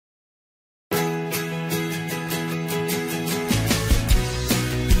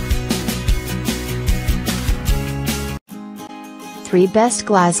3 Best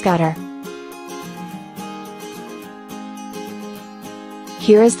Glass Cutter.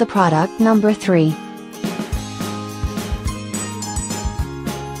 Here is the product number 3.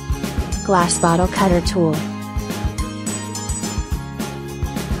 Glass Bottle Cutter Tool.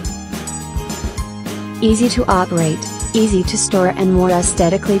 Easy to operate, easy to store and more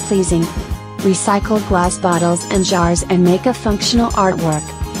aesthetically pleasing. Recycled glass bottles and jars and make a functional artwork.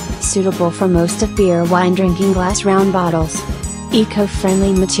 Suitable for most of beer wine drinking glass round bottles.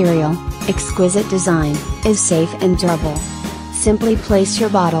 Eco-friendly material, exquisite design, is safe and durable. Simply place your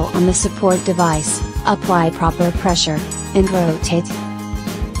bottle on the support device, apply proper pressure, and rotate.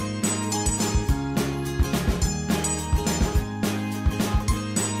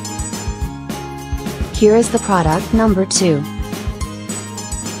 Here is the product number 2.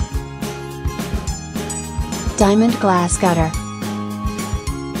 Diamond Glass Cutter.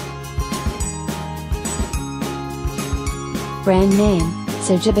 Brand name,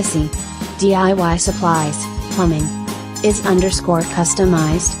 Sojibasi. DIY supplies, plumbing. Is _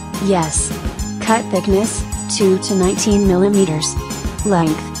 customized, yes. Cut thickness, 2 to 19 mm.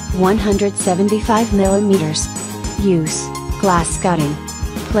 Length, 175 mm. Use, glass cutting.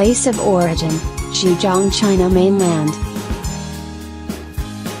 Place of origin, Zhejiang, China mainland.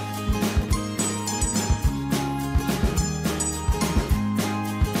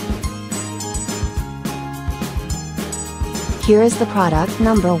 Here is the product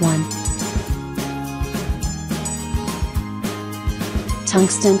number 1.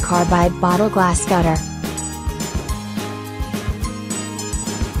 Tungsten Carbide Bottle Glass Cutter.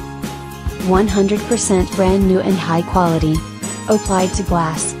 100% brand new and high quality. Applied to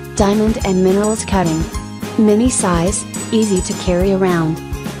glass, diamond and minerals cutting. Mini size, easy to carry around.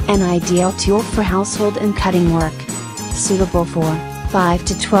 An ideal tool for household and cutting work. Suitable for 5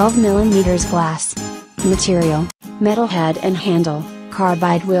 to 12 mm glass. Material, metal head and handle,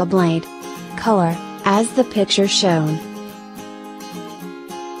 carbide wheel blade. Color, as the picture shown.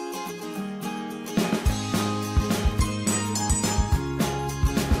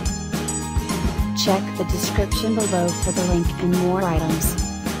 Check the description below for the link and more items.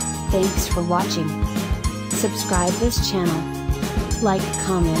 Thanks for watching. Subscribe this channel. Like,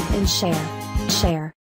 comment and share.